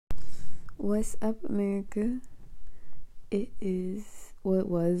What's up, America? It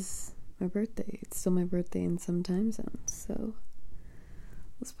was my birthday. It's still my birthday in some time zones, so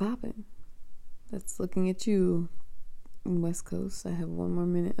what's poppin'? That's looking at you, West Coast. I have one more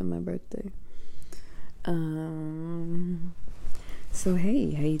minute of my birthday. So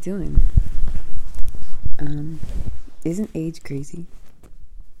hey, how you doing? Isn't age crazy?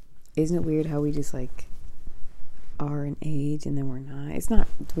 Isn't it weird how we just are an age and then we're not? It's not,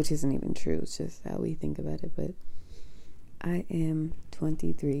 which isn't even true. It's just how we think about it. But I am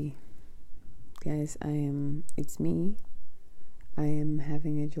 23. Guys, it's me. I am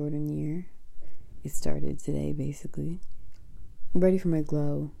having a Jordan year. It started today, basically. I'm ready for my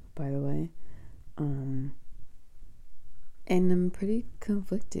glow, by the way. And I'm pretty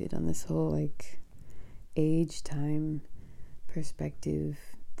conflicted on this whole, age, time, perspective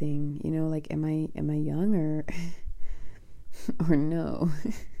thing. You know, am I young or or no?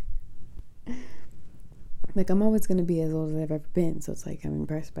 I'm always going to be as old as I've ever been, so it's I'm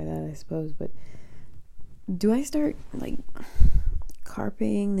impressed by that, I suppose. But do I start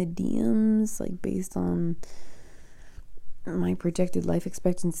carping the DMs based on my projected life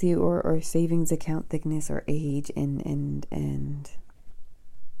expectancy or savings account thickness or age? And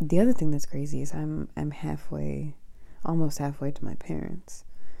the other thing that's crazy is I'm almost halfway to my parents.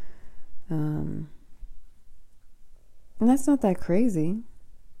 And that's not that crazy.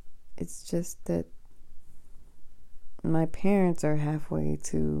 It's just that my parents are halfway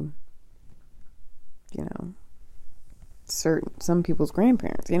to, some people's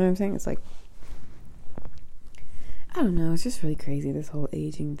grandparents. You know what I'm saying? It's I don't know. It's just really crazy, this whole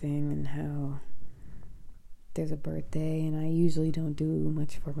aging thing, and how there's a birthday, and I usually don't do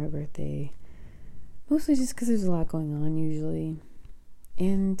much for my birthday. Mostly just because there's a lot going on usually.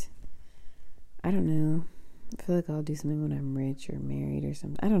 And I don't know. I feel I'll do something when I'm rich or married or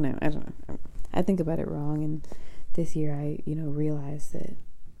something. I don't know. I think about it wrong. And this year I, realized that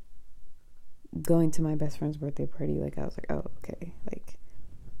going to my best friend's birthday party, I was oh, okay.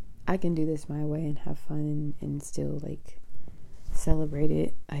 I can do this my way and have fun and still, celebrate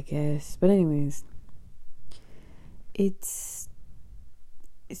it, I guess. But anyways, it's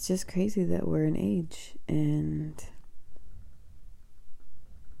just crazy that we're an age, and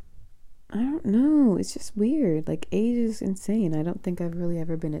I don't know, it's just weird. Age is insane. I don't think I've really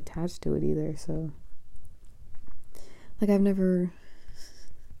ever been attached to it either, so I've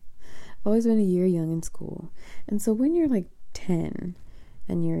always been a year young in school. And so when you're 10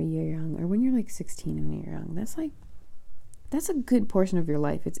 and you're a year young, or when you're 16 and you're young, that's a good portion of your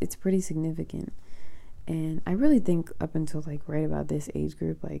life. It's pretty significant. And I really think up until right about this age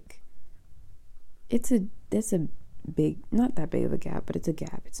group, that's a big, not that big of a gap, but it's a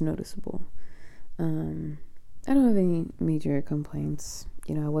gap. It's noticeable. I don't have any major complaints.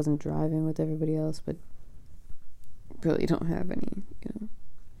 I wasn't driving with everybody else, but really don't have any,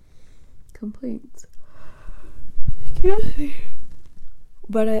 complaints.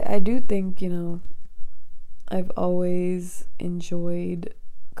 But I do think, I've always enjoyed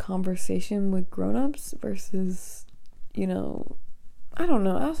conversation with grown-ups versus, I don't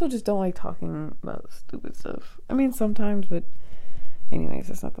know. I also just don't like talking about stupid stuff. I mean, sometimes, but anyways,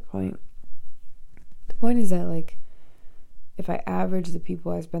 that's not the point. The point is that, if I average the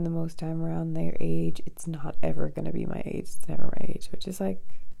people I spend the most time around their age, it's not ever going to be my age. It's never my age, which is I'm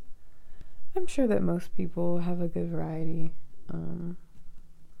sure that most people have a good variety.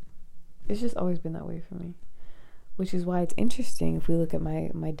 It's just always been that way for me, which is why it's interesting if we look at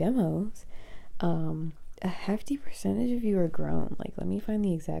my demos. A hefty percentage of you are grown. Let me find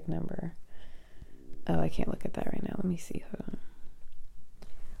the exact number. Oh, I can't look at that right now. Let me see. Hold on.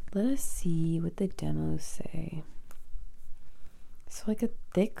 Let us see what the demos say. So a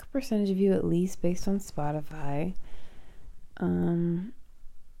thick percentage of you, at least based on Spotify.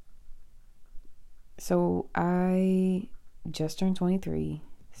 So I just turned 23.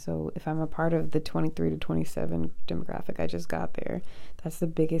 So if I'm a part of the 23 to 27 demographic, I just got there. That's the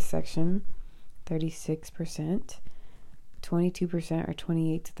biggest section. 36%. 22% are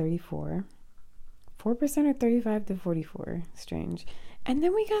 28 to 34. 4% are 35 to 44. Strange. And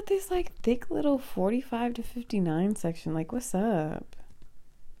then we got this thick little 45 to 59 section. What's up?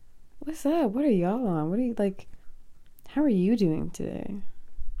 What's up? What are y'all on? What are you how are you doing today?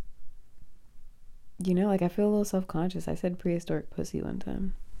 I feel a little self-conscious. I said prehistoric pussy one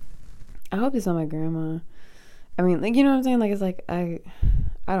time. I hope it's not my grandma. I mean, you know what I'm saying? It's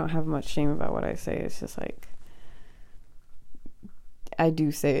I don't have much shame about what I say. It's just I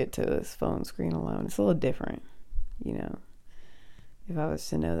do say it to this phone screen alone. It's a little different, If I was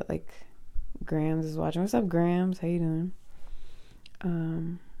to know that Grams is watching. What's up, Grams? How you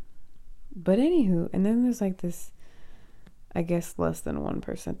doing? But anywho, and then there's like this, I guess less than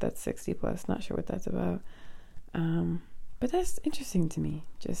 1% that's 60 plus. Not sure what that's about. But that's interesting to me.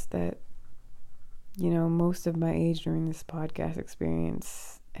 Just that, most of my age during this podcast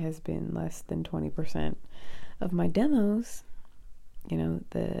experience has been less than 20% of my demos.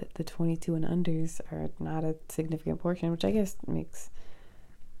 The 22 and unders are not a significant portion, which I guess makes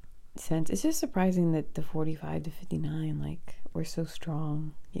sense. It's just surprising that the 45 to 59, like, we're so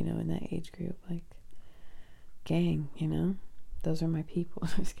strong, in that age group. Like, gang, those are my people.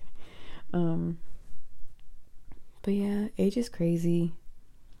 I'm just kidding. But yeah, age is crazy,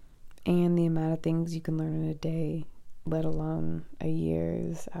 and the amount of things you can learn in a day, let alone a year,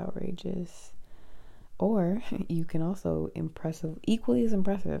 is outrageous. Or you can also equally as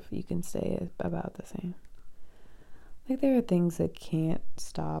impressive, you can stay about the same. Like, there are things that can't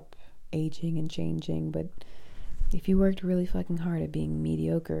stop aging and changing, but if you worked really fucking hard at being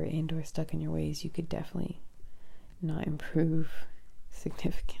mediocre and or stuck in your ways, you could definitely not improve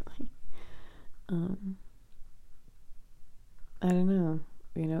significantly. I don't know.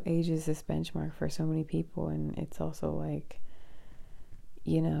 Age is this benchmark for so many people, and it's also like,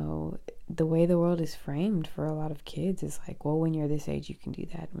 the way the world is framed for a lot of kids is like, well, when you're this age, you can do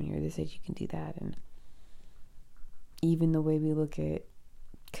that. When you're this age, you can do that. And even the way we look at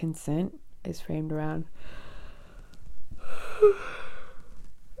consent is framed around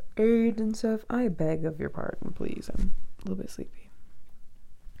age and stuff. I beg of your pardon, please. I'm a little bit sleepy.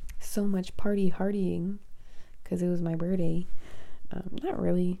 So much partying because it was my birthday. Not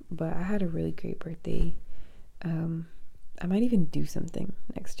really, but I had a really great birthday. I might even do something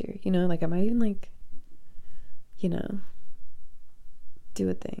next year, like I might even do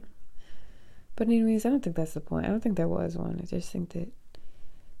a thing. But anyways, I don't think that's the point. I don't think there was one. I just think that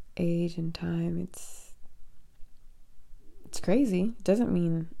age and time, it's crazy. It doesn't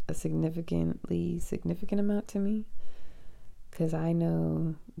mean a significantly significant amount to me, because I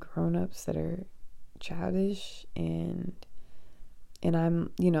know grown-ups that are childish, and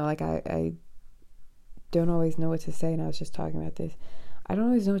I'm, I don't always know what to say. And I was just talking about this. I don't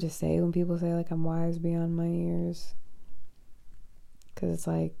always know what to say when people say like I'm wise beyond my years, because it's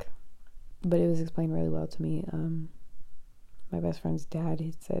like, but it was explained really well to me. My best friend's dad,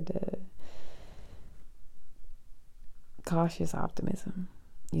 he said cautious optimism,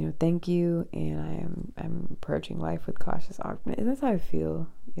 thank you, and I'm approaching life with cautious optimism. That's how I feel.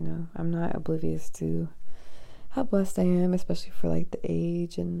 I'm not oblivious to how blessed I am, especially for like the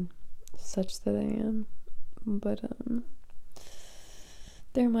age and such that I am. But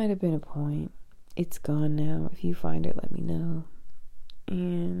there might have been a point. It's gone now. If you find it, let me know.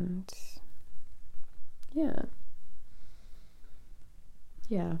 And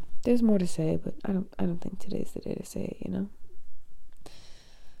yeah, there's more to say, but I don't think today's the day to say it.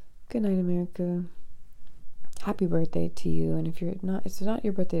 Good night, America. Happy birthday to you. And if it's not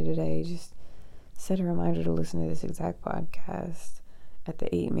your birthday today, just set a reminder to listen to this exact podcast at the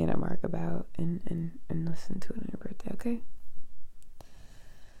 8-minute mark and listen to it on your birthday, okay?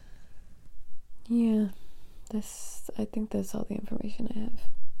 Yeah, I think that's all the information I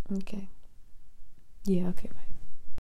have. Okay. Yeah, okay, bye.